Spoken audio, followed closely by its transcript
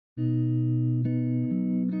Tonight,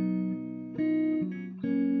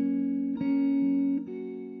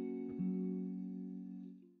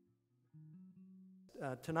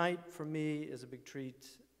 for me, is a big treat.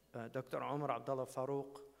 Dr. Omar Abdullah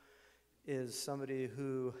Farooq is somebody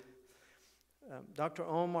who, Dr.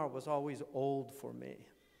 Omar was always old for me.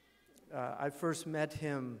 I first met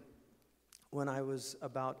him when I was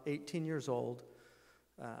about 18 years old.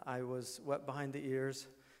 I was wet behind the ears,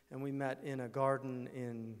 and we met in a garden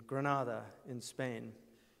in Granada, in Spain.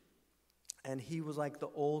 And he was like the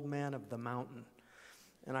old man of the mountain.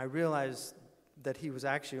 And I realized that he was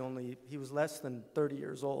less than 30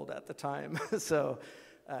 years old at the time. So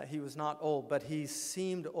he was not old, but he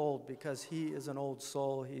seemed old because he is an old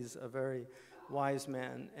soul. He's a very wise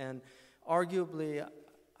man. And arguably,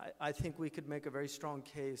 I think we could make a very strong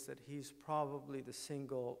case that he's probably the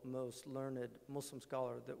single most learned Muslim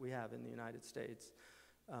scholar that we have in the United States,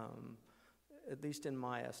 at least in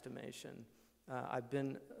my estimation. I've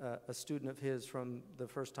been a student of his from the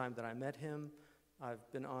first time that I met him.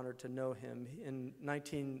 I've been honored to know him. In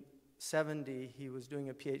 1970, he was doing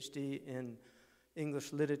a PhD in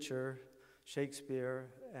English literature,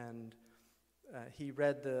 Shakespeare, and he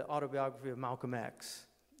read the autobiography of Malcolm X,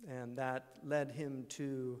 and that led him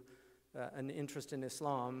to an interest in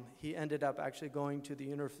Islam. He ended up actually going to the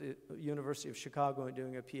University of Chicago and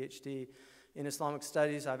doing a PhD in Islamic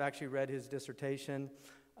studies. I've actually read his dissertation.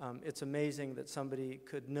 It's amazing that somebody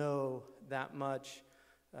could know that much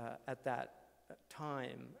at that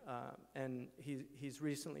time, and he's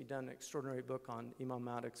recently done an extraordinary book on Imam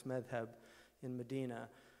Malik's madhab in Medina.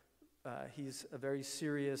 He's a very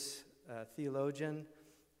serious theologian.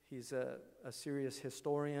 He's a serious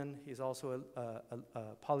historian. He's also a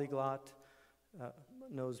polyglot,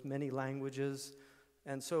 knows many languages.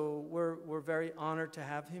 And so we're very honored to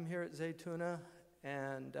have him here at Zaytuna,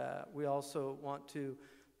 and we also want to,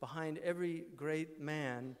 behind every great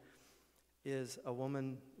man is a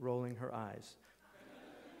woman rolling her eyes.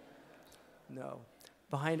 No.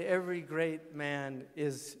 Behind every great man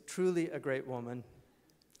is truly a great woman.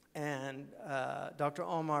 And Dr.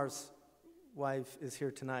 Omar's wife is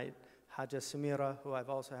here tonight, Haja Samira, who I've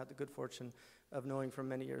also had the good fortune of knowing for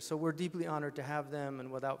many years. So we're deeply honored to have them.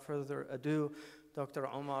 And without further ado, Dr.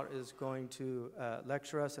 Omar is going to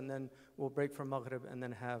lecture us, and then we'll break for Maghrib and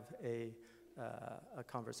then have a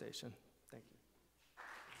conversation. Thank you.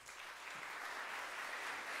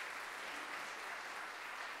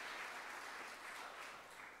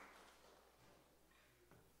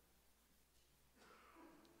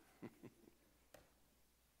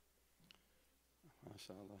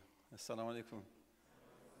 MashaAllah. Assalamu alaikum.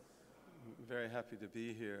 I'm very happy to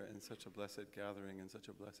be here in such a blessed gathering, in such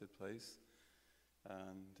a blessed place.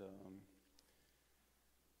 And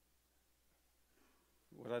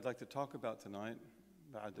what I'd like to talk about tonight,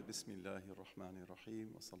 بعد بسم الله الرحمن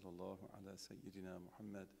الرحيم وصلى الله على سيدنا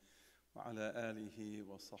محمد وعلى آله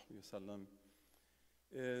وصحبه وسلم,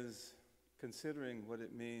 is considering what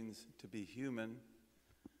it means to be human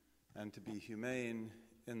and to be humane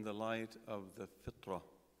in the light of the fitrah,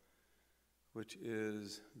 which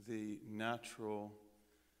is the natural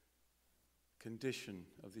condition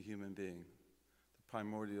of the human being, the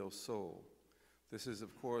primordial soul. This is,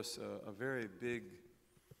 of course, a very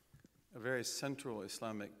central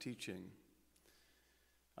Islamic teaching.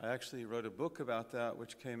 I actually wrote a book about that,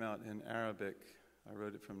 which came out in Arabic. I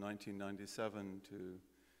wrote it from 1997 to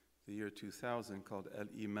the year 2000, called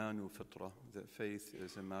Al-Imanu Fitrah, that faith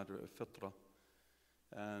is a matter of fitrah.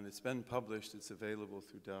 And it's been published. It's available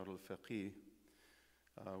through Dar al-Faqih.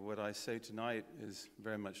 What I say tonight is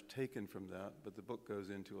very much taken from that, but the book goes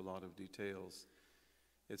into a lot of details.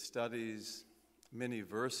 It studies many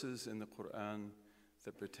verses in the Quran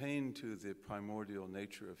that pertain to the primordial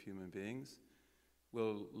nature of human beings.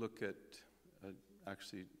 We'll look at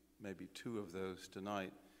actually maybe two of those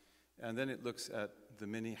tonight. And then it looks at the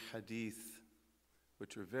many hadith,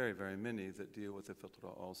 which are very, very many, that deal with the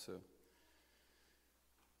fitrah also.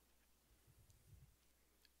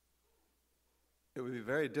 It would be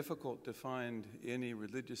very difficult to find any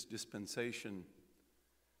religious dispensation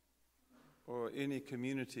or any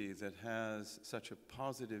community that has such a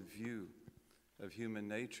positive view of human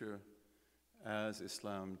nature as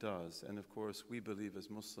Islam does. And of course, we believe as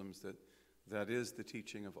Muslims that that is the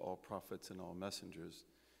teaching of all prophets and all messengers.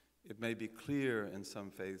 It may be clear in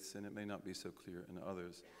some faiths and it may not be so clear in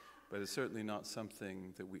others, but it's certainly not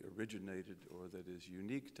something that we originated or that is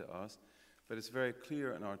unique to us, but it's very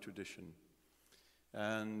clear in our tradition.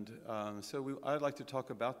 And so I'd like to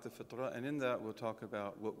talk about the fitrah, and in that we'll talk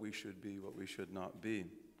about what we should be, what we should not be.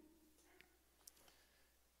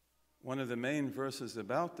 One of the main verses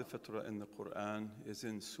about the fitrah in the Quran is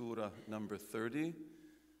in Surah number 30,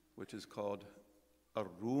 which is called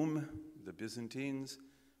Ar-Rum, the Byzantines,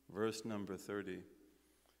 verse number 30.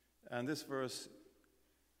 And this verse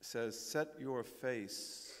says, "Set your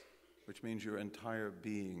face," which means your entire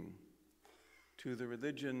being, "to the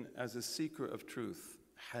religion as a seeker of truth."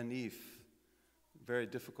 Hanif, very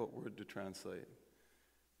difficult word to translate.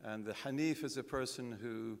 And the Hanif is a person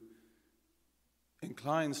who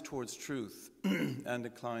inclines towards truth and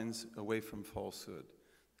inclines away from falsehood.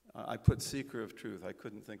 I put seeker of truth. I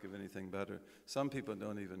couldn't think of anything better. Some people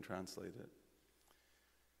don't even translate it.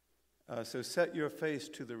 So set your face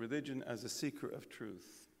to the religion as a seeker of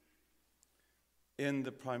truth, in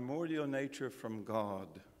the primordial nature from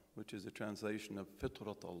God, which is a translation of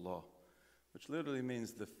Fitrat Allah, which literally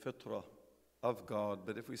means the fitrah of God.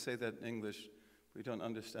 But if we say that in English, we don't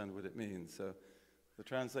understand what it means. So the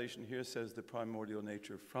translation here says the primordial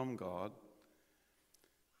nature from God,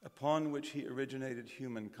 upon which he originated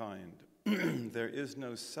humankind. There is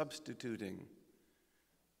no substituting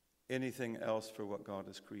anything else for what God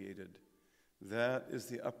has created. That is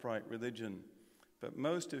the upright religion. But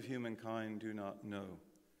most of humankind do not know.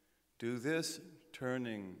 Do this,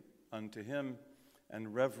 turning unto him,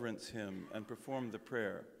 and reverence him, and perform the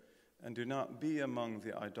prayer, and do not be among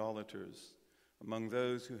the idolaters, among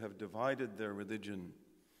those who have divided their religion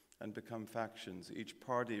and become factions, each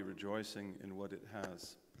party rejoicing in what it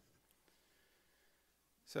has.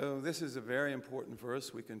 So this is a very important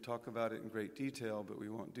verse. We can talk about it in great detail, but we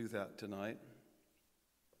won't do that tonight.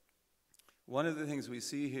 One of the things we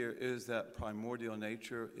see here is that primordial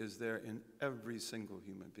nature is there in every single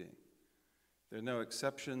human being. There are no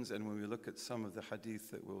exceptions, and when we look at some of the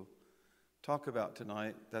hadith that we'll talk about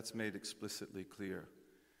tonight, that's made explicitly clear.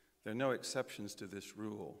 There are no exceptions to this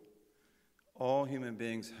rule. All human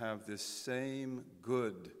beings have this same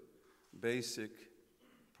good, basic,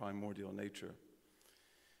 primordial nature.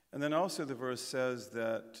 And then also the verse says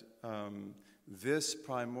that this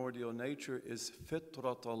primordial nature is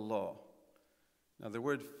fitrat Allah. Now the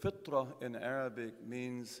word fitra in Arabic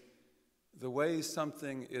means the way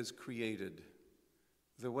something is created,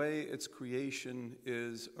 the way its creation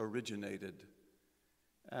is originated.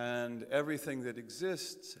 And everything that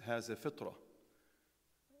exists has a fitrah.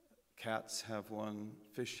 Cats have one,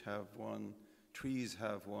 fish have one, trees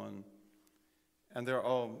have one, and they're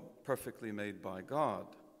all perfectly made by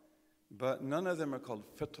God. But none of them are called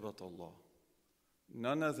fitrat Allah.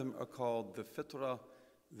 None of them are called the fitrah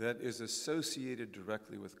that is associated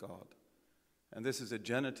directly with God. And this is a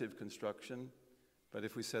genitive construction, but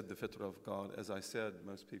if we said the fitrah of God, as I said,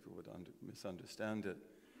 most people would misunderstand it.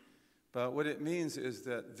 But what it means is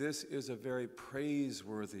that this is a very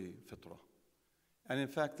praiseworthy fitrah. And in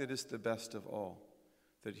fact, it is the best of all,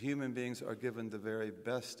 that human beings are given the very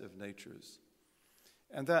best of natures.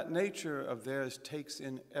 And that nature of theirs takes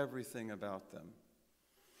in everything about them.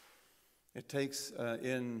 It takes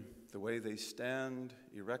in the way they stand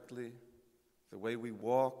erectly, the way we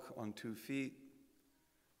walk on 2 feet,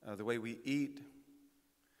 the way we eat,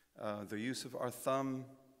 the use of our thumb.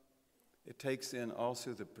 It takes in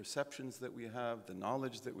also the perceptions that we have, the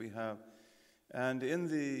knowledge that we have. And in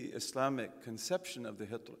the Islamic conception of the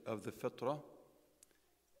fitrah,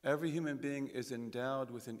 every human being is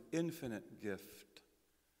endowed with an infinite gift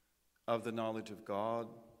of the knowledge of God,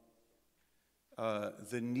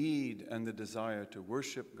 the need and the desire to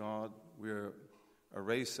worship God. We're a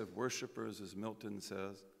race of worshipers, as Milton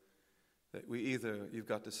says, that you've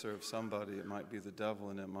got to serve somebody. It might be the devil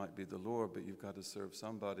and it might be the Lord, but you've got to serve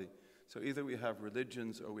somebody. So either we have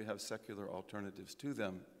religions or we have secular alternatives to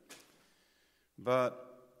them.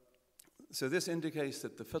 So this indicates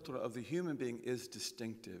that the fitrah of the human being is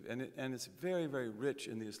distinctive, and it's very, very rich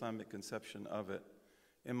in the Islamic conception of it.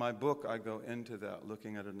 In my book, I go into that,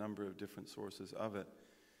 looking at a number of different sources of it.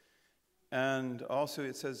 And also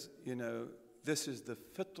it says, this is the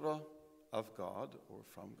fitrah of God, or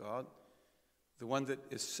from God, the one that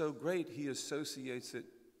is so great, he associates it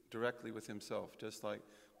directly with himself, just like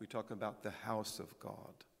we talk about the house of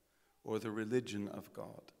God, or the religion of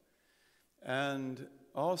God. And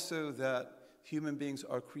also that human beings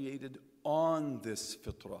are created on this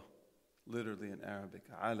fitrah, literally in Arabic,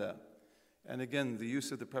 ala. And again, the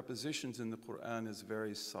use of the prepositions in the Quran is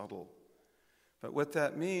very subtle. But what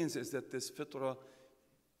that means is that this fitrah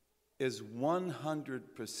is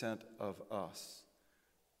 100% of us.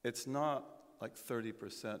 It's not like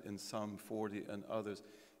 30% in some, 40 in others.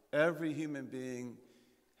 Every human being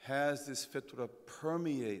has this fitrah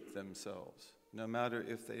permeate themselves, no matter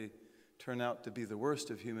if they turn out to be the worst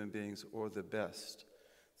of human beings or the best.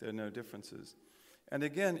 There are no differences. And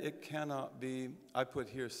again, it cannot be, I put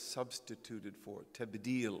here substituted for,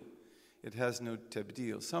 tabdil. It has no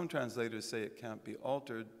tabdil. Some translators say it can't be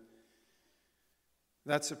altered.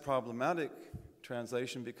 That's a problematic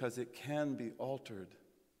translation because it can be altered.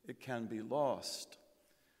 It can be lost.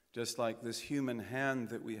 Just like this human hand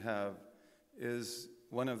that we have is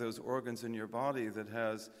one of those organs in your body that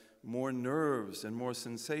has more nerves and more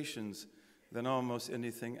sensations than almost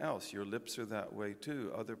anything else. Your lips are that way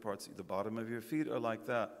too. Other parts, the bottom of your feet are like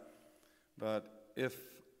that. But if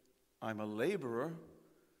I'm a laborer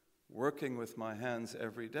working with my hands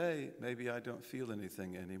every day, maybe I don't feel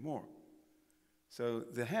anything anymore. So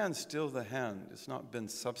the hand's still the hand. It's not been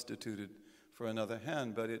substituted for another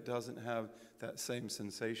hand, but it doesn't have that same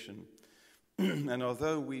sensation. And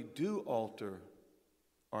although we do alter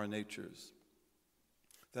our natures,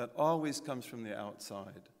 that always comes from the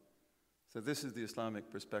outside. So this is the Islamic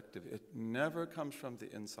perspective. It never comes from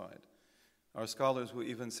the inside. Our scholars will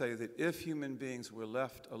even say that if human beings were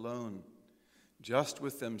left alone, just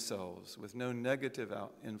with themselves, with no negative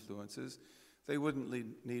influences, they wouldn't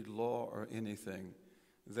need law or anything.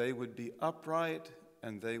 They would be upright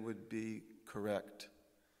and they would be correct.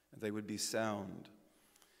 They would be sound.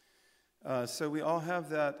 So we all have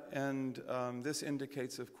that, and this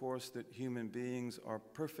indicates, of course, that human beings are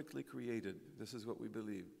perfectly created. This is what we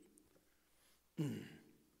believe.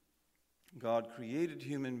 God created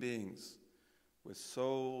human beings with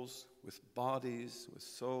souls, with bodies, with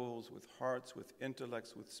souls, with hearts, with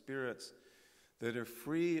intellects, with spirits that are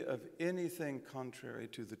free of anything contrary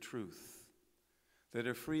to the truth, that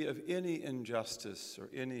are free of any injustice or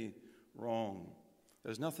any wrong.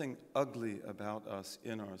 There's nothing ugly about us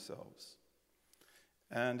in ourselves.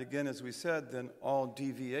 And again, as we said, then all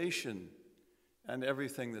deviation and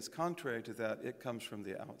everything that's contrary to that, it comes from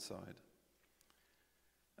the outside.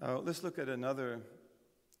 Let's look at another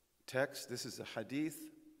text. This is a hadith,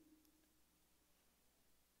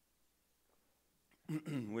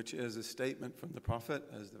 which is a statement from the Prophet,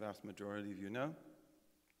 as the vast majority of you know.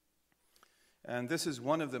 And this is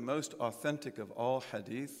one of the most authentic of all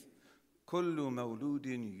hadith. كُلُّ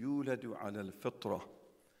مَوْلُودٍ يُولَدُ عَلَى الْفِطْرَةِ.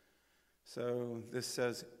 So this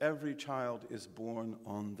says, every child is born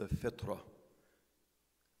on the fitrah.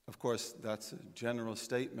 Of course, that's a general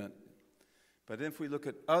statement. But if we look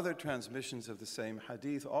at other transmissions of the same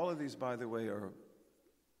hadith, all of these, by the way, are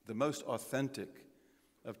the most authentic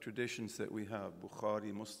of traditions that we have.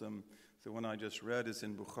 Bukhari, Muslim. The one I just read is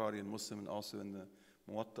in Bukhari and Muslim, and also in the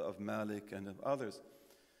Muwatta of Malik and of others.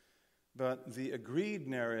 But the agreed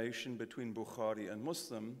narration between Bukhari and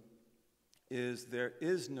Muslim is there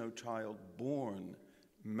is no child born.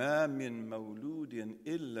 مَا مِن مَوْلُودٍ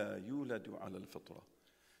إِلَّا يُولَدُ عَلَى الْفِطْرَةِ.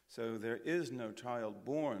 So there is no child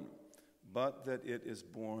born, but that it is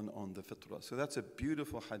born on the fitrah. So that's a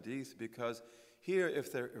beautiful hadith, because here,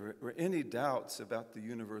 if there were any doubts about the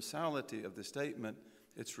universality of the statement,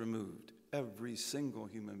 it's removed. Every single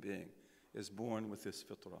human being is born with this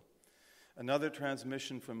fitrah. Another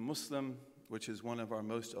transmission from Muslim, which is one of our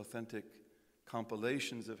most authentic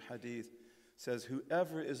compilations of hadith, says,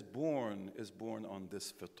 whoever is born on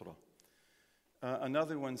this fitrah.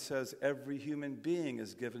 Another one says, every human being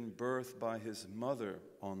is given birth by his mother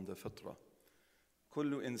on the fitrah.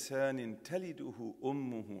 كُلُّ إِنسَانٍ تَلِدُهُ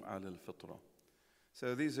أُمُّهُ عَلَى الْفِطْرَةِ.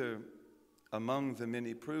 So these are among the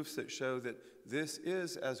many proofs that show that this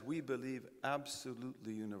is, as we believe,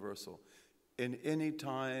 absolutely universal. In any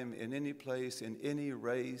time, in any place, in any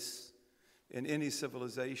race, in any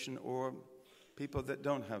civilization, or people that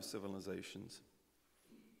don't have civilizations.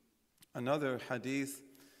 Another hadith,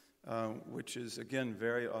 which is again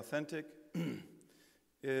very authentic,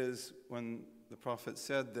 is when the Prophet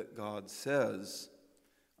said that God says,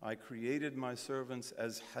 I created my servants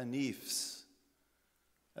as hanifs,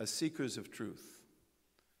 as seekers of truth,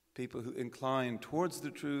 people who incline towards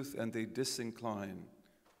the truth and they disincline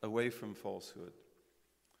away from falsehood.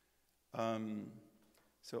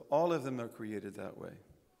 So all of them are created that way.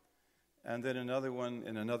 And then another one,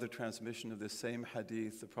 in another transmission of this same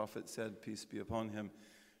hadith, the Prophet said, peace be upon him,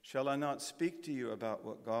 shall I not speak to you about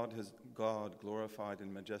what God, glorified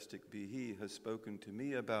and majestic be He, has spoken to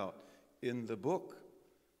me about in the book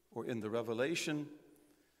or in the revelation?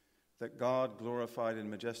 That God, glorified and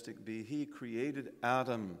majestic be He, created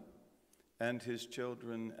Adam and his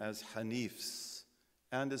children as hanifs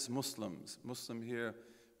and as Muslims. Muslim here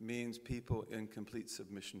means people in complete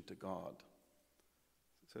submission to God.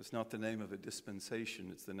 So it's not the name of a dispensation,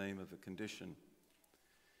 it's the name of a condition.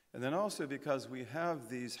 And then also, because we have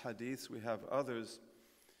these hadiths, we have others.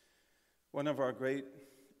 One of our great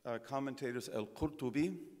commentators,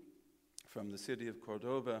 Al-Qurtubi, from the city of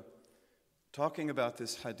Cordoba, talking about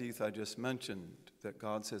this hadith I just mentioned, that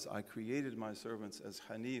God says, I created my servants as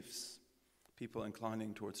hanifs, people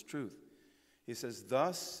inclining towards truth. He says,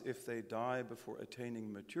 thus, if they die before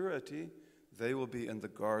attaining maturity, they will be in the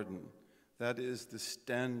garden. That is the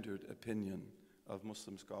standard opinion of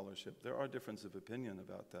Muslim scholarship. There are differences of opinion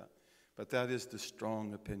about that, but that is the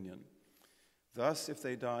strong opinion. Thus, if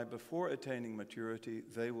they die before attaining maturity,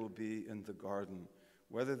 they will be in the garden,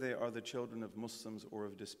 whether they are the children of Muslims or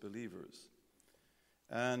of disbelievers.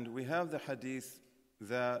 And we have the hadith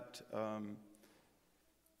that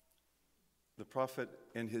the Prophet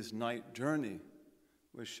in his night journey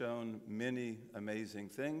was shown many amazing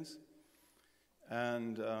things.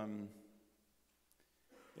 And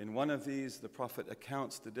in one of these, the Prophet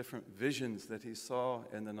accounts the different visions that he saw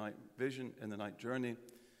in the night journey.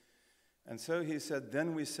 And so he said,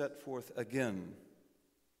 then we set forth again,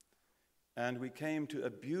 and we came to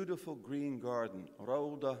a beautiful green garden,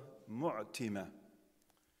 Rawda Mu'tima,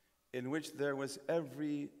 in which there was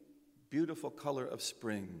every beautiful color of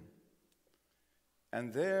spring.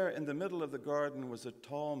 And there in the middle of the garden was a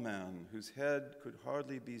tall man whose head could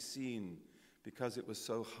hardly be seen because it was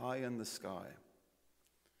so high in the sky.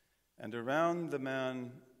 And around the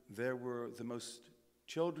man there were the most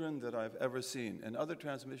children that I've ever seen. In other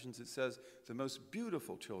transmissions it says, the most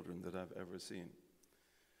beautiful children that I've ever seen.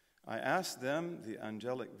 I asked them, the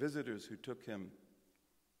angelic visitors who took him,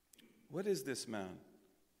 what is this man?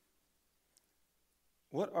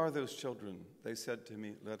 What are those children? They said to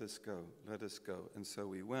me, let us go, let us go. And so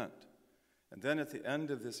we went. And then at the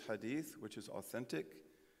end of this hadith, which is authentic,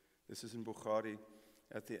 this is in Bukhari,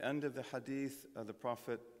 at the end of the hadith, the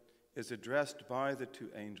Prophet is addressed by the two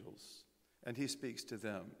angels. And he speaks to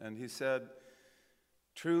them. And he said,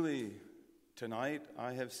 truly, tonight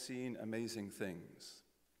I have seen amazing things.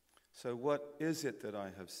 So what is it that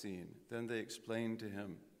I have seen? Then they explained to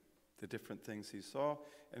him the different things he saw.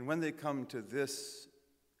 And when they come to this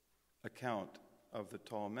account of the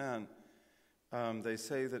tall man, they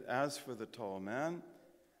say that as for the tall man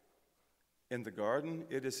in the garden,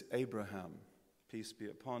 it is Abraham, peace be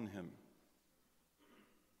upon him.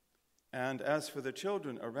 And as for the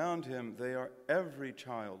children around him, they are every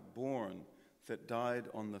child born that died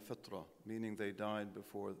on the fitrah, meaning they died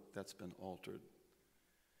before that's been altered.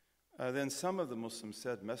 Then some of the Muslims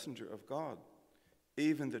said, Messenger of God,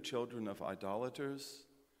 even the children of idolaters.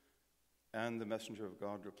 And the Messenger of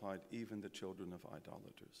God replied, even the children of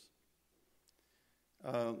idolaters.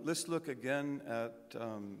 Let's look again at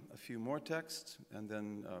a few more texts, and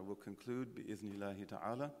then we'll conclude, bi-idhnillahi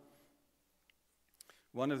ta'ala.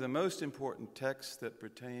 One of the most important texts that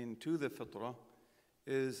pertain to the fitrah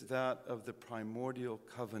is that of the primordial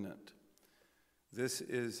covenant. This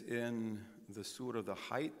is in the Surah The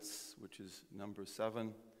Heights, which is number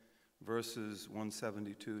 7, verses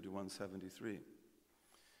 172 to 173.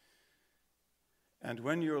 And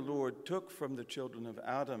when your Lord took from the children of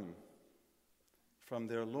Adam, from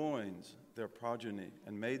their loins, their progeny,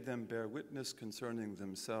 and made them bear witness concerning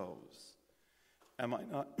themselves, am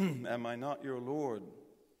I not your Lord?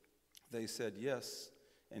 They said, yes,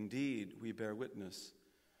 indeed, we bear witness.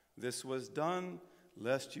 This was done,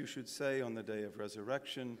 lest you should say on the day of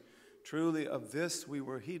resurrection, truly of this we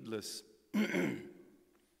were heedless.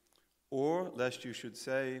 Or lest you should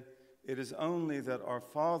say, it is only that our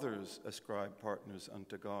fathers ascribed partners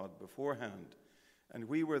unto God beforehand, and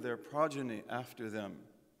we were their progeny after them.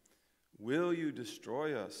 Will you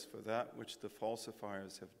destroy us for that which the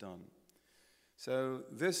falsifiers have done? So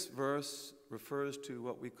this verse refers to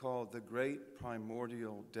what we call the great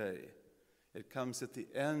primordial day. It comes at the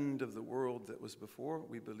end of the world that was before.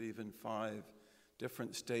 We believe in 5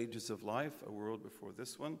 different stages of life, a world before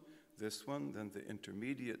this one, then the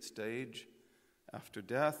intermediate stage after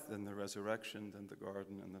death, then the resurrection, then the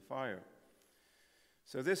garden and the fire.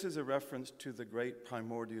 So this is a reference to the great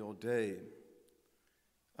primordial day.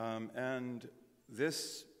 And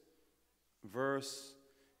this verse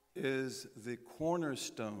is the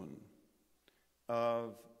cornerstone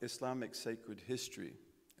of Islamic sacred history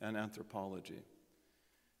and anthropology.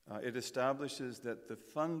 It establishes that the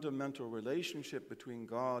fundamental relationship between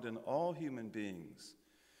God and all human beings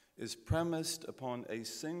is premised upon a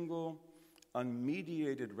single,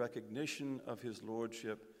 unmediated recognition of his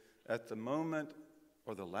lordship at the moment,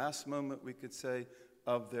 or the last moment we could say,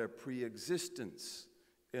 of their pre-existence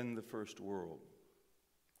in the first world.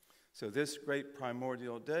 So this great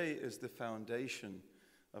primordial day is the foundation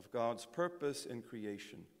of God's purpose in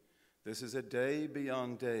creation. This is a day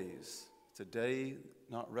beyond days. It's a day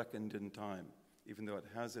not reckoned in time, even though it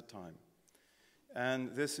has a time.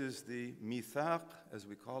 And this is the mithaq, as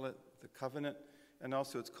we call it, the covenant, and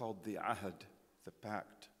also it's called the ahad, the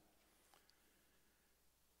pact.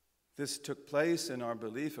 This took place in our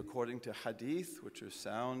belief according to hadith, which are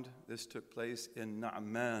sound. This took place in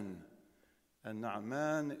Na'man. And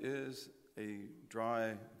Na'man is a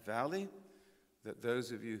dry valley that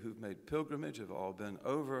those of you who've made pilgrimage have all been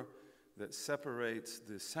over, that separates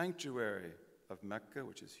the sanctuary of Mecca,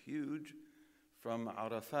 which is huge, from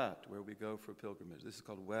Arafat, where we go for pilgrimage. This is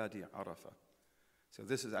called Wadi Arafah. So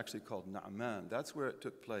this is actually called Na'man. That's where it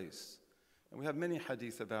took place. And we have many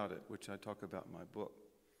hadith about it, which I talk about in my book.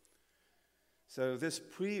 So this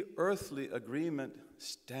pre-earthly agreement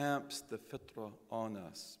stamps the fitrah on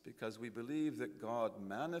us because we believe that God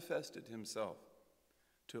manifested himself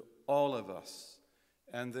to all of us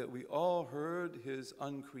and that we all heard his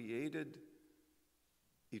uncreated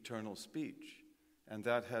eternal speech. And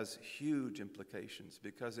that has huge implications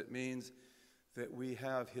because it means that we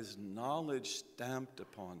have his knowledge stamped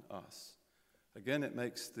upon us. Again, it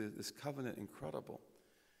makes this covenant incredible.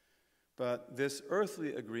 But this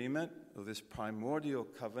earthly agreement, or this primordial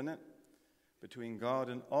covenant between God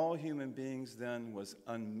and all human beings then was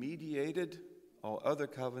unmediated. All other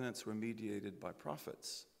covenants were mediated by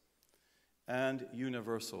prophets. And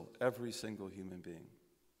universal, every single human being.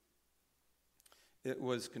 It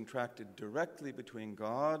was contracted directly between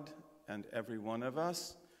God and every one of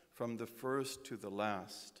us, from the first to the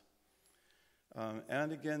last.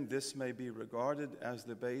 And again, this may be regarded as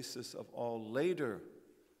the basis of all later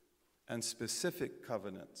and specific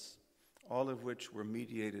covenants, all of which were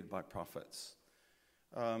mediated by prophets.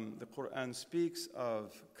 The Quran speaks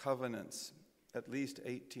of covenants at least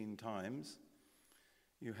 18 times.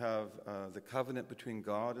 You have the covenant between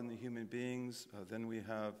God and the human beings. Then we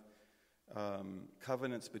have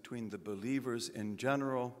covenants between the believers in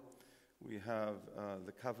general. We have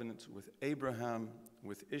the covenants with Abraham,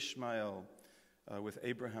 with Ishmael, with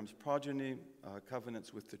Abraham's progeny,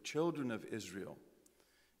 covenants with the children of Israel,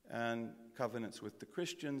 and covenants with the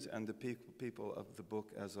Christians and the people of the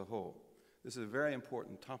book as a whole. This is a very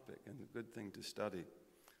important topic and a good thing to study,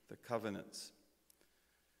 the covenants.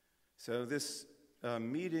 So this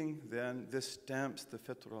meeting then, this stamps the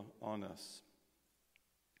fitrah on us.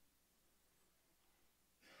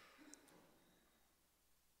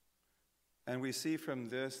 And we see from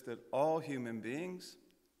this that all human beings,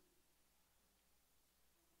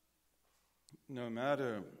 no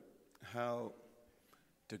matter how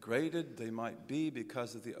degraded they might be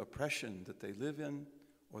because of the oppression that they live in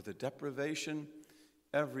or the deprivation,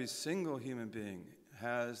 every single human being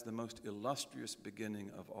has the most illustrious beginning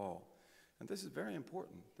of all. And this is very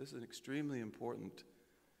important. This is an extremely important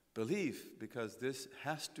belief because this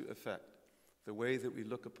has to affect the way that we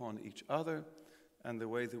look upon each other and the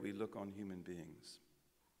way that we look on human beings.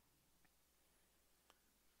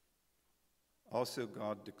 Also,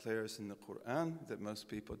 God declares in the Quran that most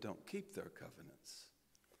people don't keep their covenants.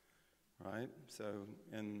 Right? So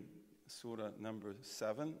in Surah number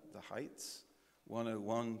 7, the Heights,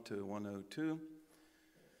 101 to 102,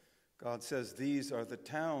 God says, "These are the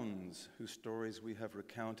towns whose stories we have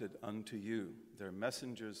recounted unto you. Their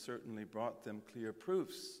messengers certainly brought them clear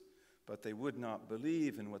proofs, but they would not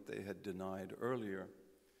believe in what they had denied earlier.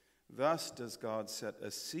 Thus does God set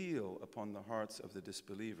a seal upon the hearts of the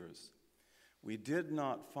disbelievers. We did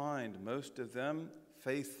not find most of them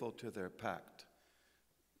faithful to their pact."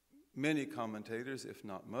 Many commentators, if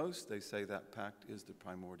not most, they say that pact is the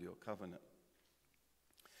primordial covenant.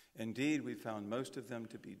 Indeed, we found most of them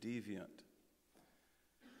to be deviant.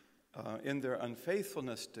 In their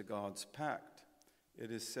unfaithfulness to God's pact,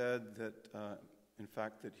 it is said that, in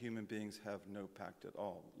fact, that human beings have no pact at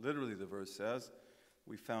all. Literally, the verse says,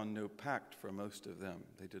 we found no pact for most of them.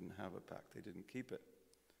 They didn't have a pact. They didn't keep it.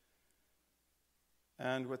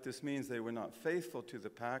 And what this means, they were not faithful to the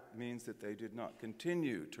pact, means that they did not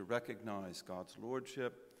continue to recognize God's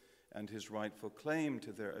lordship and his rightful claim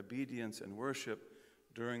to their obedience and worship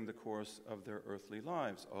during the course of their earthly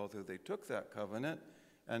lives, although they took that covenant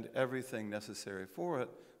and everything necessary for it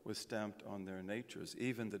was stamped on their natures,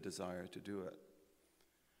 even the desire to do it.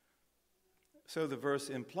 So the verse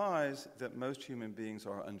implies that most human beings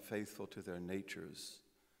are unfaithful to their natures,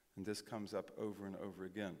 and this comes up over and over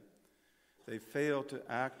again. They fail to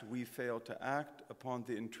act, we fail to act upon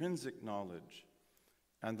the intrinsic knowledge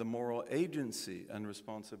and the moral agency and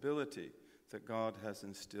responsibility that God has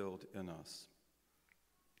instilled in us.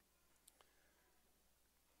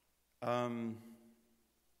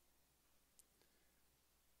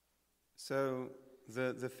 So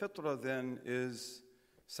the fitrah then is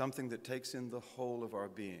something that takes in the whole of our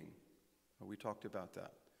being. We talked about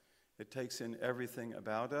that. It takes in everything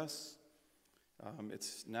about us.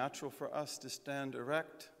 It's natural for us to stand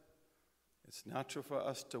erect. It's natural for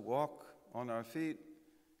us to walk on our feet.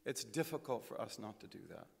 It's difficult for us not to do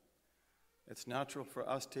that. It's natural for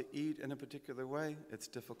us to eat in a particular way. It's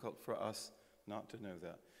difficult for us not to know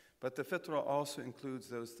that. But the fitrah also includes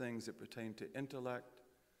those things that pertain to intellect,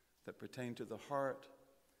 that pertain to the heart,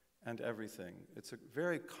 and everything. It's a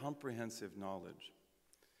very comprehensive knowledge.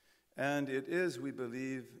 And it is, we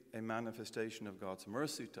believe, a manifestation of God's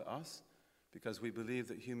mercy to us, because we believe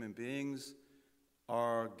that human beings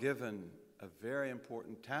are given a very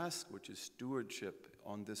important task, which is stewardship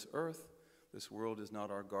on this earth. This world is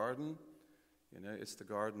not our garden. It's the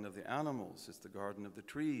garden of the animals, it's the garden of the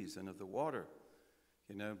trees and of the water.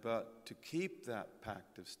 But to keep that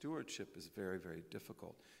pact of stewardship is very, very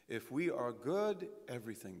difficult. If we are good,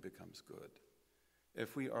 everything becomes good.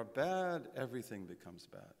 If we are bad, everything becomes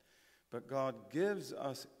bad. But God gives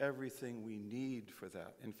us everything we need for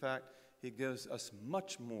that. In fact, He gives us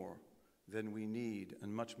much more than we need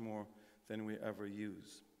and much more than we ever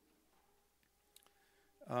use.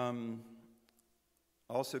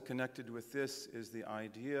 Also connected with this is the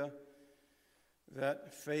idea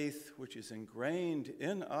that faith, which is ingrained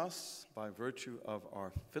in us by virtue of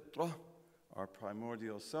our fitrah, our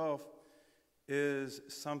primordial self, is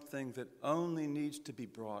something that only needs to be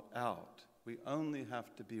brought out. We only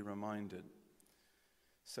have to be reminded.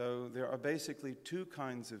 So there are basically two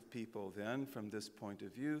kinds of people then, from this point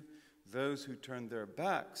of view: those who turn their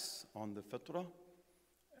backs on the fitrah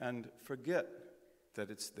and forget that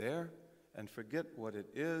it's there and forget what it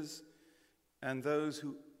is, and those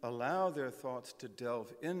who allow their thoughts to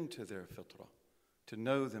delve into their fitrah, to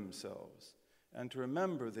know themselves, and to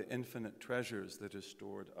remember the infinite treasures that are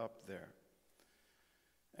stored up there.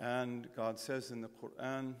 And God says in the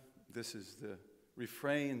Quran, this is the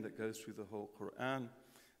refrain that goes through the whole Quran,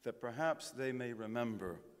 that perhaps they may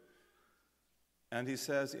remember. And He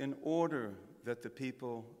says, in order that the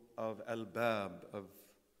people of Albab, of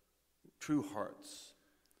true hearts,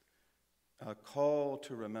 call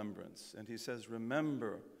to remembrance. And He says,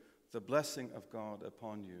 remember the blessing of God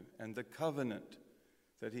upon you and the covenant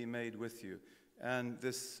that He made with you. And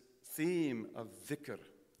this theme of dhikr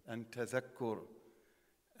and tadhakkur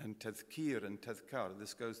and tadhkir and tadhkar,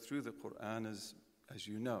 this goes through the Quran as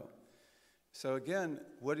you know. So again,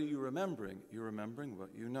 what are you remembering? You're remembering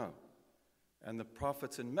what you know. And the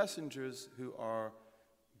prophets and messengers who are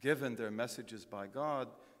given their messages by God,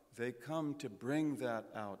 they come to bring that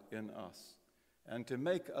out in us and to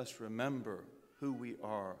make us remember who we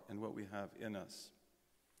are and what we have in us.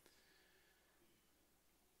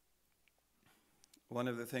 One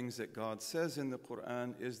of the things that God says in the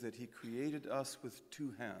Quran is that He created us with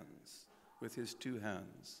two hands, with His two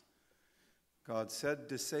hands. God said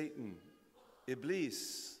to Satan,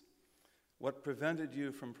 Iblis, what prevented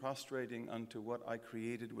you from prostrating unto what I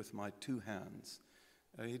created with my two hands?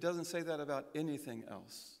 He doesn't say that about anything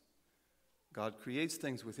else. God creates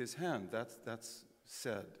things with His hand. That's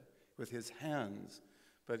said, with His hands.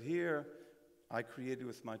 But here, I created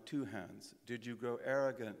with my two hands. Did you grow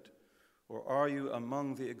arrogant, or are you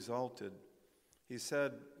among the exalted? He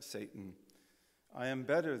said, Satan, I am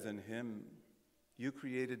better than him. You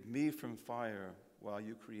created me from fire, while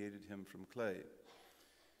you created him from clay.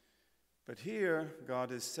 But here,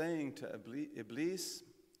 God is saying to Iblis,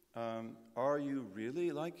 are you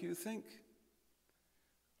really like you think?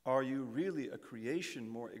 Are you really a creation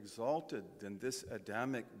more exalted than this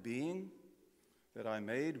Adamic being that I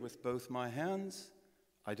made with both my hands?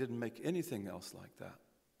 I didn't make anything else like that.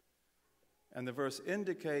 And the verse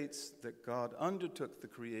indicates that God undertook the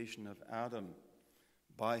creation of Adam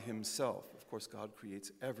by Himself. Of course, God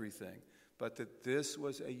creates everything, but that this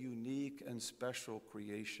was a unique and special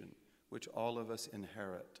creation which all of us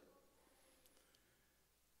inherit.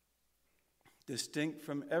 Distinct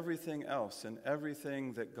from everything else and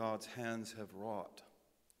everything that God's hands have wrought.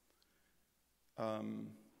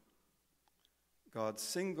 God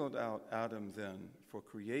singled out Adam then for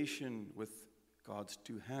creation with God's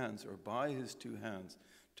two hands, or by His two hands,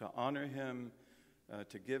 to honor him,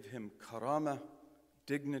 to give him karama,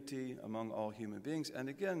 dignity among all human beings, and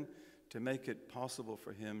again, to make it possible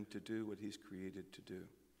for him to do what he's created to do.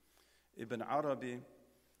 Ibn Arabi,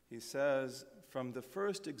 he says, from the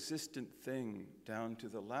first existent thing down to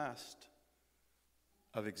the last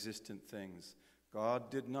of existent things, God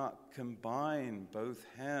did not combine both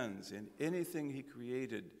hands in anything He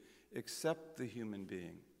created except the human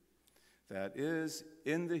being. That is,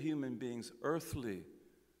 in the human being's earthly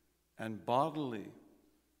and bodily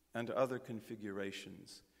and other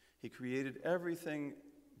configurations. He created everything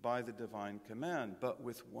by the divine command, but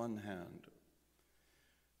with one hand.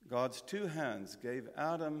 God's two hands gave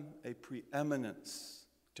Adam a preeminence,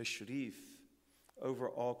 tashrif, over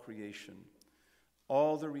all creation.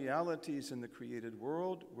 All the realities in the created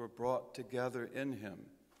world were brought together in him,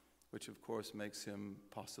 which of course makes him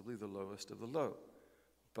possibly the lowest of the low,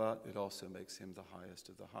 but it also makes him the highest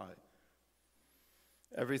of the high.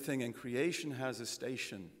 Everything in creation has a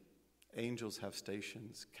station. Angels have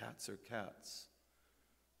stations, cats are cats,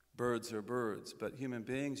 birds are birds, but human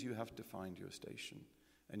beings, you have to find your station.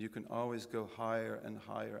 And you can always go higher and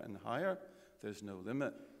higher and higher. There's no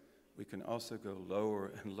limit. We can also go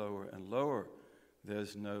lower and lower and lower.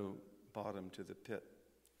 There's no bottom to the pit.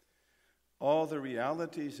 All the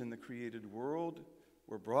realities in the created world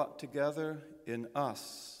were brought together in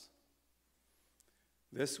us.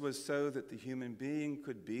 This was so that the human being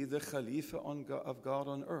could be the Khalifa of God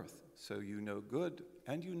on earth. So you know good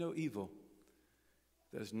and you know evil.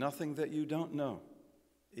 There's nothing that you don't know.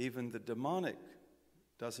 Even the demonic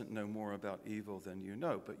doesn't know more about evil than you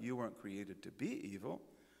know. But you weren't created to be evil.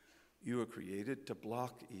 You were created to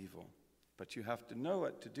block evil. But you have to know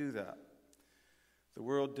it to do that. The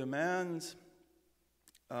world demands,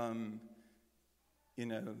 the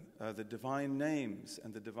divine names.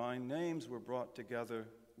 And the divine names were brought together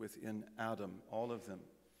within Adam, all of them.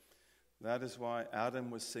 That is why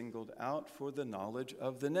Adam was singled out for the knowledge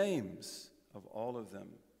of the names of all of them,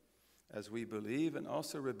 as we believe, and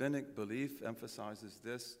also rabbinic belief emphasizes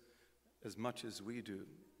this as much as we do,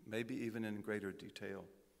 maybe even in greater detail.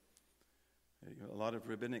 A lot of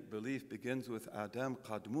rabbinic belief begins with Adam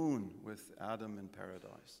Qadmun, with Adam in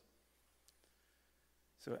paradise.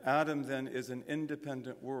 So Adam then is an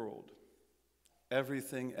independent world.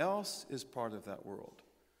 Everything else is part of that world.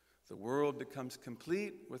 The world becomes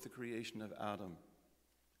complete with the creation of Adam.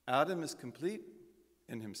 Adam is complete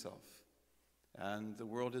in himself. And the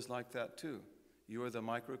world is like that too. You are the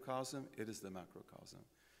microcosm, it is the macrocosm.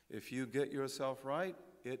 If you get yourself right,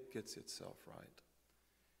 it gets itself right.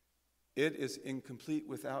 It is incomplete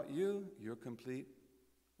without you, you're complete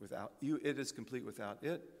without you. It is complete without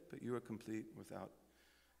it, but you are complete without.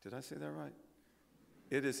 Did I say that right?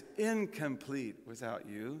 It is incomplete without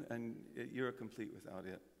you, and you're complete without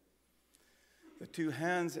it. The two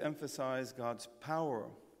hands emphasize God's power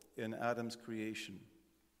in Adam's creation,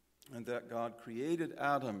 and that God created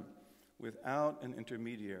Adam without an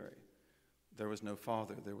intermediary. There was no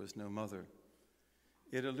father, there was no mother.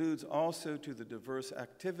 It alludes also to the diverse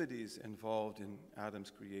activities involved in Adam's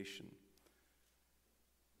creation.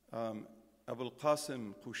 Abul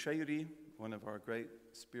Qasim Qushayri, one of our great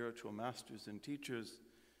spiritual masters and teachers,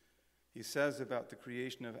 he says about the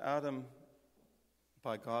creation of Adam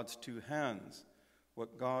by God's two hands,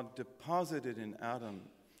 what God deposited in Adam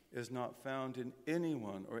is not found in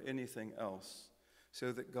anyone or anything else,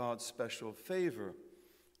 so that God's special favor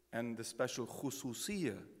and the special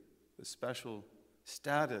khususiyya, the special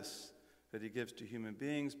status that he gives to human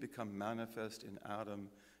beings, become manifest in Adam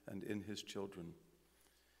and in his children.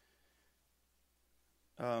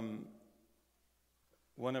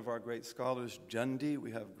 One of our great scholars, Jandi,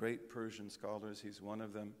 we have great Persian scholars, he's one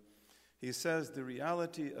of them. He says the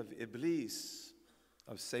reality of Iblis,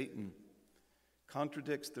 of Satan,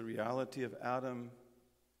 contradicts the reality of Adam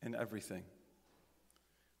in everything.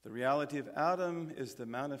 The reality of Adam is the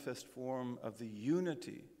manifest form of the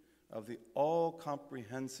unity, of the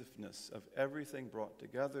all-comprehensiveness of everything brought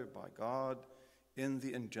together by God in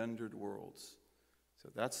the engendered worlds. So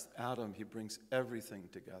that's Adam. He brings everything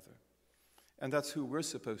together. And that's who we're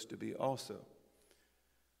supposed to be also.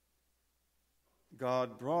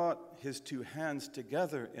 God brought his two hands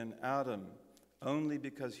together in Adam only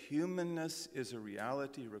because humanness is a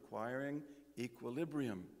reality requiring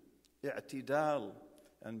equilibrium, i'tidal,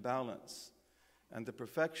 and balance, and the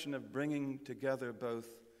perfection of bringing together both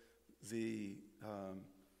the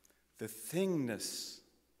thingness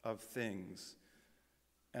of things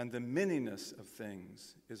and the minniness of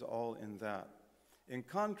things is all in that. In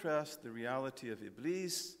contrast, the reality of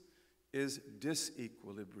Iblis is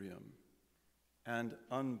disequilibrium and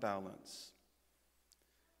unbalance.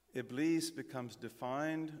 Iblis becomes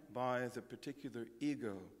defined by the particular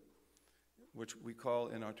ego, which we call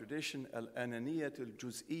in our tradition al-ananiyat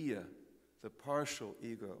al-juz'iyya, the partial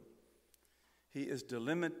ego. He is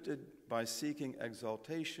delimited by seeking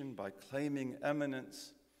exaltation, by claiming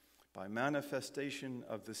eminence, by manifestation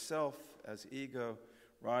of the self as ego,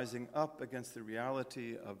 rising up against the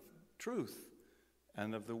reality of truth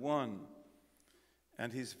and of the one.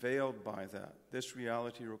 And he's veiled by that. This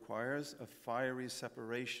reality requires a fiery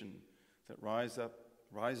separation that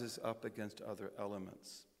rises up against other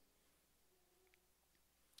elements.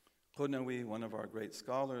 Qunawi, one of our great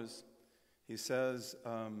scholars, he says,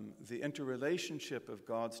 the interrelationship of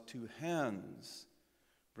God's two hands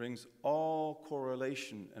brings all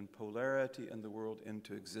correlation and polarity in the world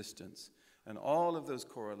into existence. And all of those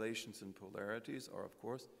correlations and polarities are, of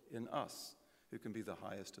course, in us. who can be the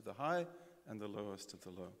highest of the high and the lowest of the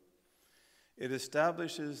low. It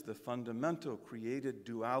establishes the fundamental created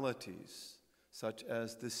dualities, such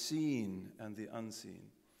as the seen and the unseen.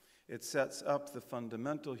 It sets up the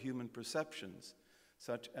fundamental human perceptions,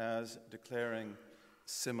 such as declaring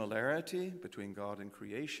similarity between God and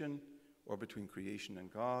creation, or between creation and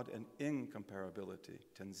God, and incomparability,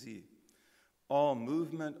 tanzih. All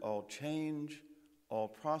movement, all change, all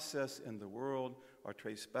process in the world are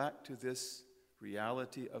traced back to this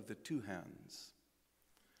reality of the two hands.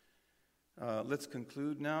 Let's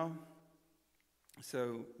conclude now.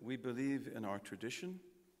 So we believe in our tradition,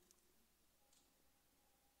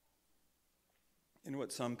 in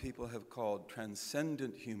what some people have called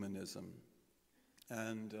transcendent humanism.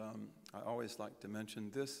 And I always like to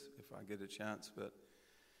mention this if I get a chance, but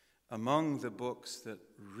among the books that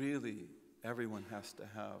really everyone has to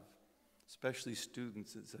have, especially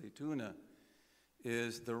students at Zaytuna,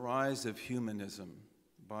 is The Rise of Humanism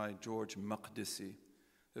by George Maqdisi.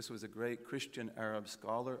 This was a great Christian Arab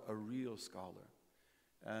scholar, a real scholar.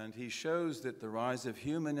 And he shows that the rise of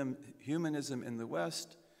humanism in the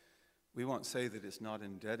West, we won't say that it's not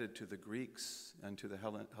indebted to the Greeks and to the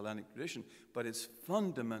Hellenic tradition, but it's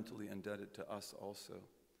fundamentally indebted to us also.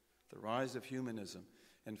 The rise of humanism.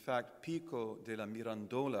 In fact, Pico della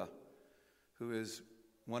Mirandola, who is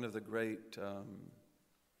one of the great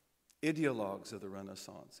ideologues of the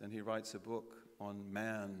Renaissance, and he writes a book on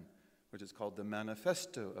man, which is called the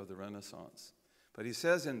Manifesto of the Renaissance. But he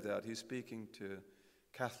says in that, he's speaking to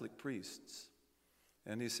Catholic priests,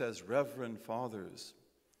 and he says, Reverend Fathers,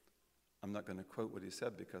 I'm not going to quote what he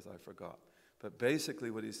said because I forgot, but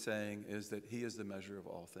basically what he's saying is that he is the measure of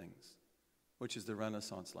all things, which is the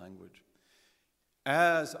Renaissance language.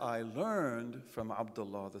 As I learned from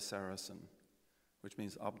Abdullah the Saracen, which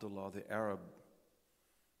means Abdullah the Arab.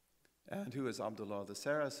 And who is Abdullah the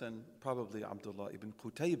Saracen? Probably Abdullah ibn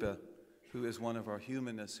Qutaybah, who is one of our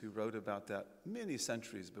humanists who wrote about that many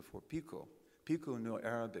centuries before Pico. Pico knew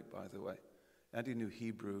Arabic, by the way, and he knew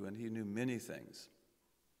Hebrew, and he knew many things.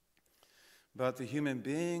 But the human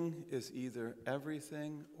being is either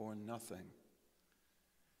everything or nothing.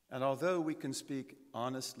 And although we can speak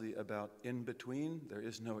honestly about in between, there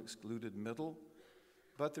is no excluded middle,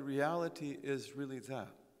 but the reality is really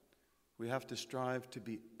that. We have to strive to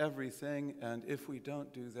be everything, and if we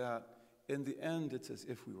don't do that, in the end, it's as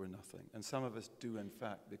if we were nothing. And some of us do, in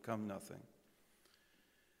fact, become nothing.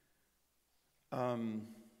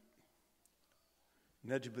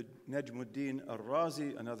 Najmuddin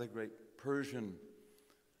al-Razi, another great Persian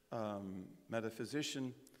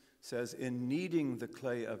metaphysician, says, in kneading the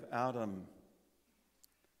clay of Adam,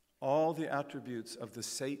 all the attributes of the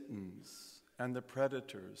Satans and the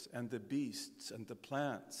predators and the beasts and the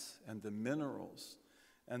plants and the minerals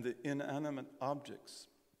and the inanimate objects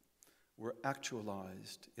were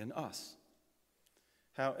actualized in us.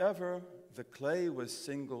 However, the clay was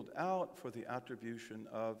singled out for the attribution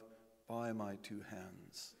of by my two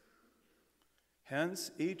hands.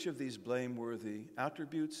 Hence, each of these blameworthy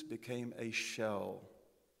attributes became a shell,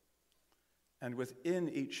 and within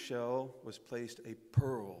each shell was placed a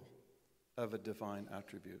pearl of a divine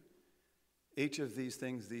attribute. Each of these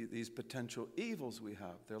things, these potential evils we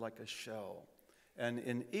have, they're like a shell, and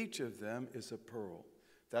in each of them is a pearl.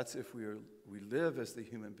 That's if we live as the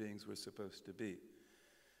human beings we're supposed to be.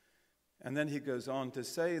 And then he goes on to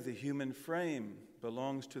say the human frame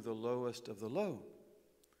belongs to the lowest of the low,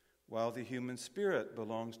 while the human spirit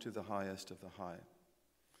belongs to the highest of the high.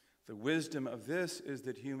 The wisdom of this is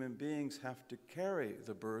that human beings have to carry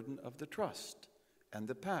the burden of the trust and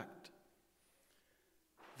the pact,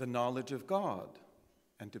 the knowledge of God,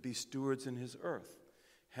 and to be stewards in his earth.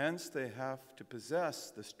 Hence, they have to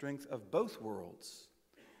possess the strength of both worlds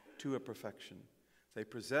to a perfection. They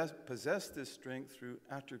possess this strength through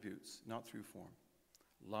attributes, not through form.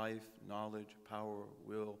 Life, knowledge, power,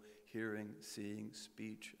 will, hearing, seeing,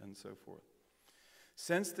 speech, and so forth.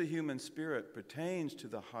 Since the human spirit pertains to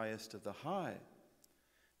the highest of the high,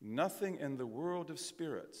 nothing in the world of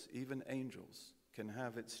spirits, even angels, can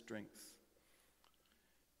have its strength.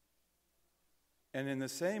 And in the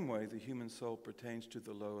same way, the human soul pertains to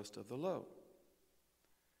the lowest of the low,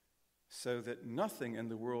 so that nothing in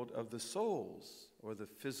the world of the souls or the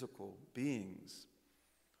physical beings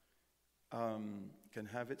can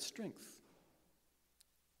have its strength,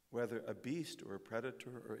 whether a beast or a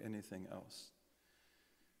predator or anything else.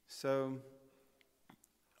 So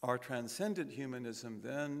our transcendent humanism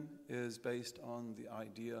then is based on the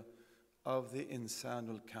idea of the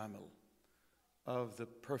insanul kamil, of the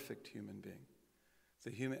perfect human being.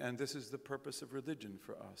 And this is the purpose of religion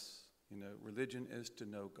for us. You know, religion is to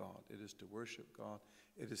know God. It is to worship God.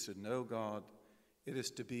 It is to know God It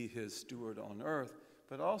is to be his steward on earth,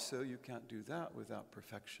 but also you can't do that without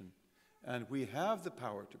perfection. And we have the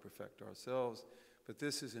power to perfect ourselves, but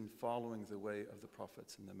this is in following the way of the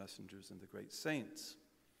prophets and the messengers and the great saints.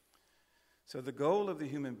 So the goal of the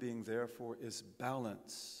human being, therefore, is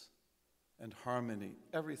balance and harmony.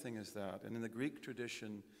 Everything is that. And in the Greek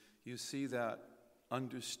tradition, you see that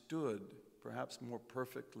understood perhaps more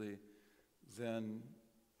perfectly than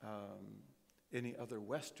any other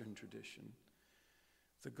Western tradition.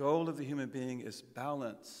 The goal of the human being is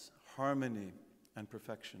balance, harmony, and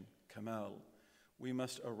perfection, kamal. We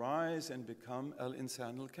must arise and become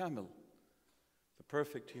al-insan al-kamil, the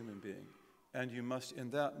perfect human being. And you must,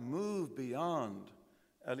 in that, move beyond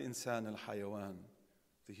al-insan al-hayawan,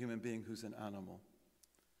 the human being who's an animal.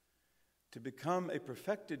 To become a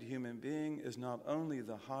perfected human being is not only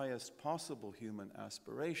the highest possible human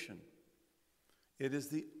aspiration, it is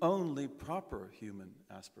the only proper human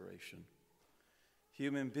aspiration.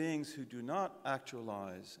 Human beings who do not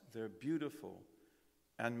actualize their beautiful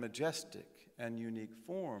and majestic and unique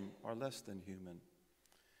form are less than human.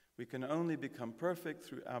 We can only become perfect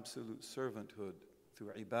through absolute servanthood,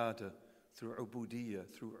 through ibadah, through ubudiyah,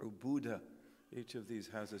 through ubudah. Each of these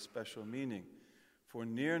has a special meaning. For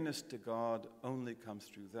nearness to God only comes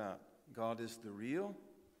through that. God is the real.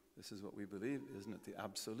 This is what we believe, isn't it? The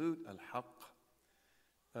absolute,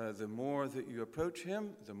 al-haq. The more that you approach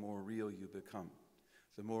him, the more real you become.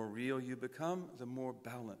 The more real you become, the more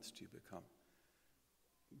balanced you become.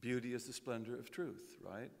 Beauty is the splendor of truth,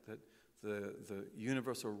 right? That the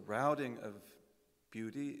universal routing of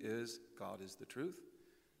beauty is God is the truth.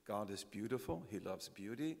 God is beautiful. He loves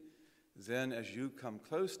beauty. Then as you come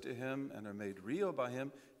close to him and are made real by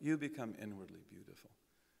him, you become inwardly beautiful,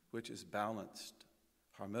 which is balanced,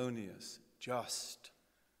 harmonious, just,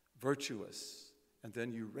 virtuous, and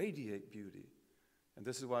then you radiate beauty. And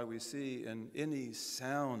this is why we see in any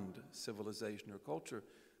sound civilization or culture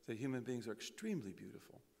that human beings are extremely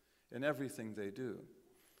beautiful in everything they do.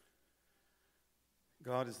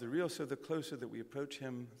 God is the real, so the closer that we approach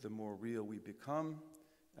him, the more real we become.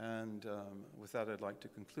 And with that, I'd like to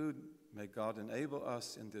conclude. May God enable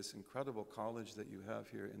us in this incredible college that you have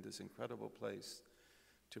here, in this incredible place,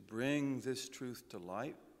 to bring this truth to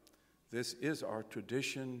light. This is our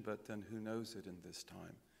tradition, but then who knows it in this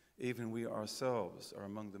time? Even we ourselves are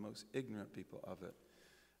among the most ignorant people of it.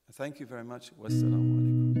 Thank you very much. Wassalamu alaikum.